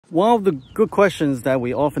One of the good questions that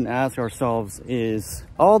we often ask ourselves is,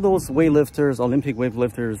 all those weightlifters, Olympic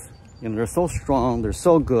weightlifters, they're so strong, they're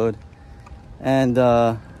so good, and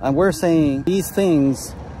we're saying these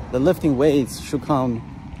things, the lifting weights, should come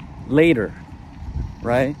later,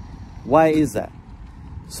 right? Why is that?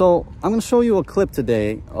 So I'm going to show you a clip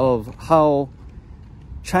today of how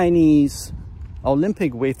Chinese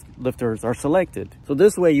Olympic weightlifters are selected. So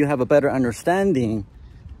this way you have a better understanding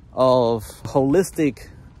of holistic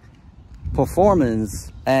performance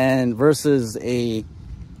and versus a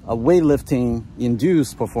weightlifting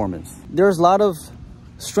induced performance. There's a lot of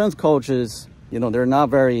strength coaches, they're not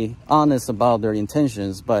very honest about their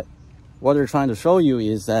intentions, but what they're trying to show you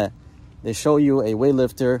is that they show you a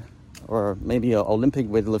weightlifter or maybe an Olympic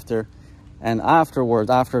weightlifter, and afterwards,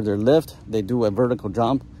 after their lift, they do a vertical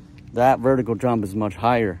jump. That vertical jump is much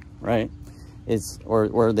higher, right?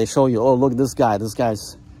 Or they show you, oh, look, this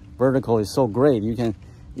guy's vertical is so great.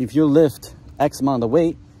 If you lift X amount of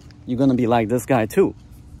weight, you're going to be like this guy too.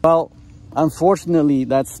 Well, unfortunately,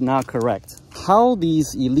 that's not correct. How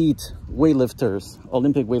these elite weightlifters,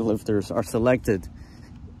 Olympic weightlifters, are selected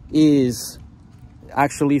is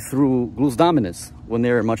actually through glute dominance when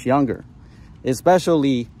they're much younger.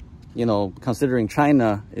 Especially, considering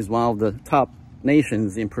China is one of the top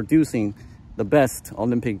nations in producing the best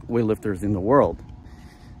Olympic weightlifters in the world.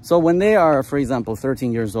 So when they are, for example,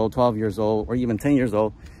 13 years old, 12 years old, or even 10 years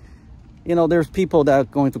old, there's people that are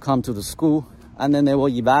going to come to the school, and then they will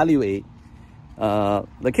evaluate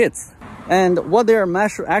the kids. And what they're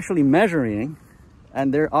actually measuring,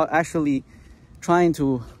 and they're actually trying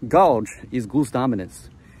to gauge, is glute dominance.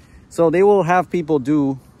 So they will have people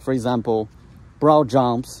do, for example, broad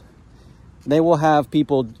jumps. They will have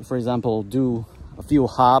people, for example, do a few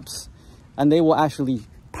hops, and they will actually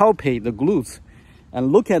palpate the glutes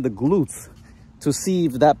and look at the glutes to see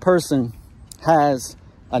if that person has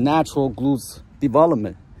a natural glutes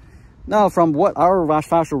development. Now, from what our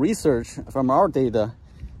fascial research, from our data,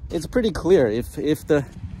 it's pretty clear. If the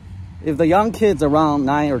young kids around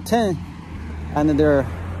 9 or 10, and then their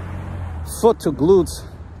foot to glutes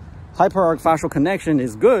hyperarch fascial connection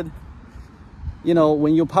is good,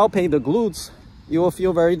 when you palpate the glutes, you will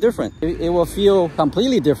feel very different. It will feel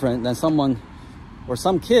completely different than someone or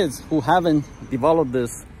some kids who haven't developed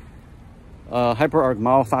this hyperarch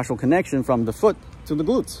myofascial connection from the foot to the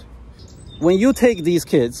glutes. When you take these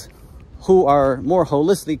kids who are more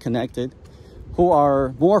holistically connected, who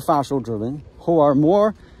are more fascial driven, who are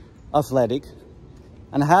more athletic,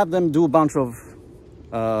 and have them do a bunch of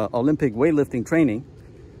Olympic weightlifting training,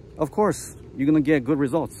 of course, you're going to get good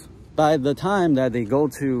results. By the time that they go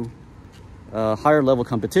to higher level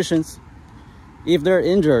competitions, if they're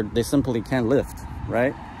injured, they simply can't lift,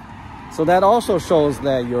 right? So that also shows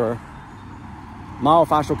that your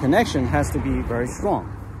myofascial connection has to be very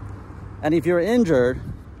strong. And if you're injured,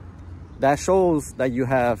 that shows that you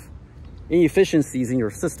have inefficiencies in your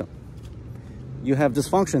system. You have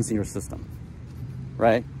dysfunctions in your system,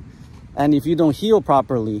 right? And if you don't heal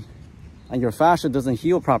properly and your fascia doesn't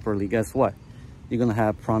heal properly, guess what? You're going to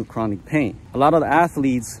have chronic pain. A lot of the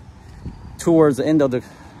athletes towards the end of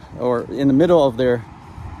or in the middle of their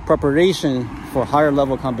preparation for higher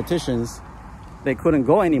level competitions, they couldn't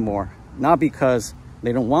go anymore. Not because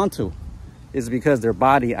they don't want to, it's because their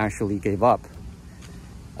body actually gave up.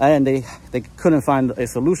 And they couldn't find a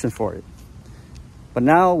solution for it. But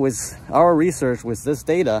now with our research, with this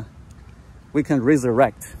data, we can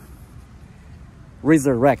resurrect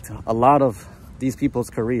a lot of these people's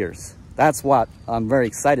careers. That's what I'm very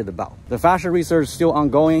excited about. The fascia research is still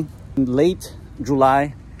ongoing. In late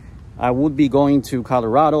July, I would be going to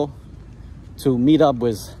Colorado to meet up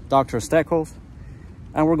with Dr. Steckles,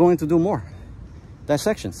 and we're going to do more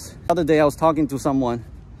dissections. The other day I was talking to someone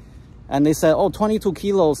and they said, oh, 22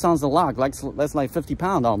 kilos sounds a lot, that's like 50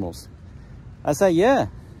 pounds almost. I said, yeah,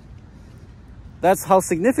 that's how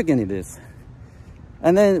significant it is.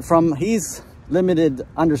 And then from his limited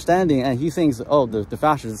understanding, and he thinks, oh, the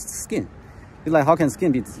fascia is skin. He's like, how can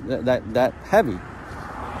skin be that heavy?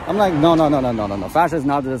 I'm like, no. Fascia is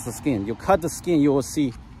not just the skin. You cut the skin, you will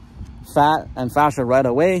see fat and fascia right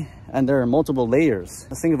away, and there are multiple layers.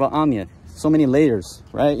 Let's think of an onion. So many layers,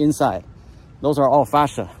 right, inside. Those are all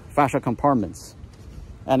fascia compartments.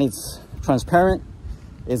 And it's transparent,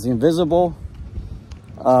 it's invisible,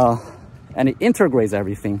 and it integrates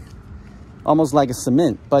everything, almost like a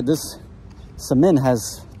cement. But this cement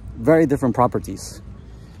has very different properties,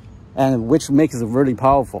 and which makes it really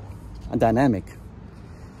powerful and dynamic.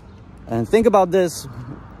 And think about this,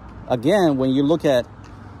 again, when you look at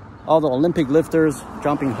all the Olympic lifters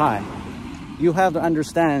jumping high, you have to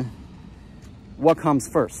understand what comes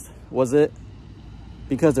first. Was it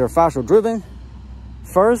because they're fascial driven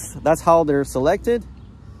first, that's how they're selected,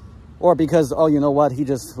 or because, oh, you know what, he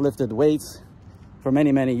just lifted weights for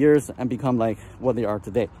many, many years and become like what they are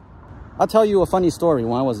today. I'll tell you a funny story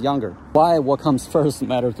when I was younger. Why what comes first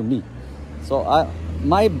mattered to me. So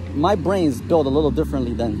my brain's built a little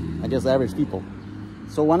differently than, I guess, average people.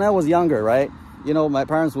 So when I was younger, right, you know, my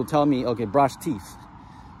parents would tell me, okay, brush teeth.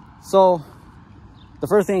 So the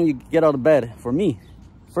first thing you get out of bed, for me,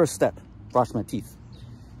 first step, brush my teeth.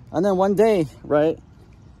 And then one day, right,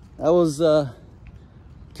 I was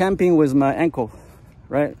camping with my uncle,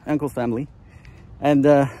 right, uncle's family. And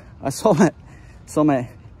I saw my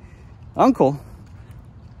uncle,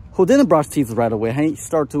 who didn't brush teeth right away, and he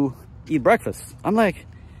started to eat breakfast. I'm like,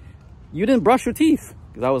 you didn't brush your teeth?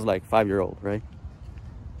 Because I was like 5-year-old, right?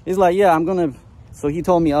 He's like, yeah, I'm gonna. So he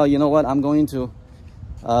told me, oh, you know what? I'm going to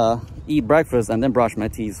eat breakfast and then brush my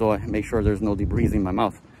teeth so I make sure there's no debris in my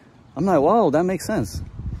mouth. I'm like, wow, that makes sense.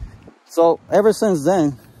 So ever since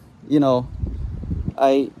then, you know,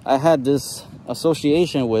 I had this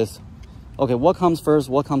association with, okay, what comes first,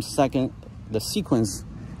 what comes second? The sequence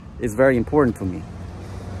is very important to me.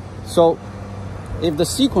 So if the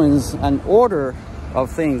sequence and order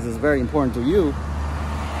of things is very important to you,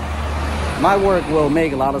 my work will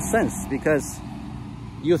make a lot of sense, because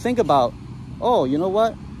you think about, oh, you know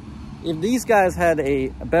what? If these guys had a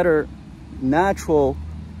better natural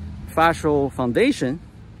fascial foundation,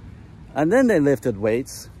 and then they lifted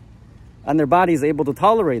weights, and their body is able to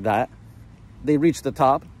tolerate that, they reach the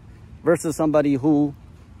top, versus somebody who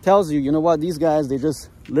tells you, you know what, these guys, they just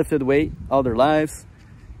lifted weight all their lives,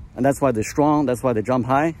 and that's why they're strong, that's why they jump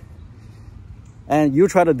high. And you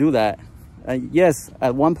try to do that. And yes,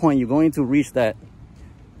 at one point, you're going to reach that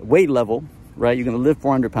weight level, right? You're going to lift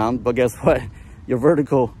 400 pounds, but guess what? Your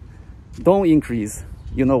vertical don't increase.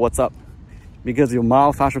 You know what's up, because your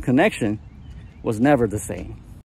myofascial connection was never the same.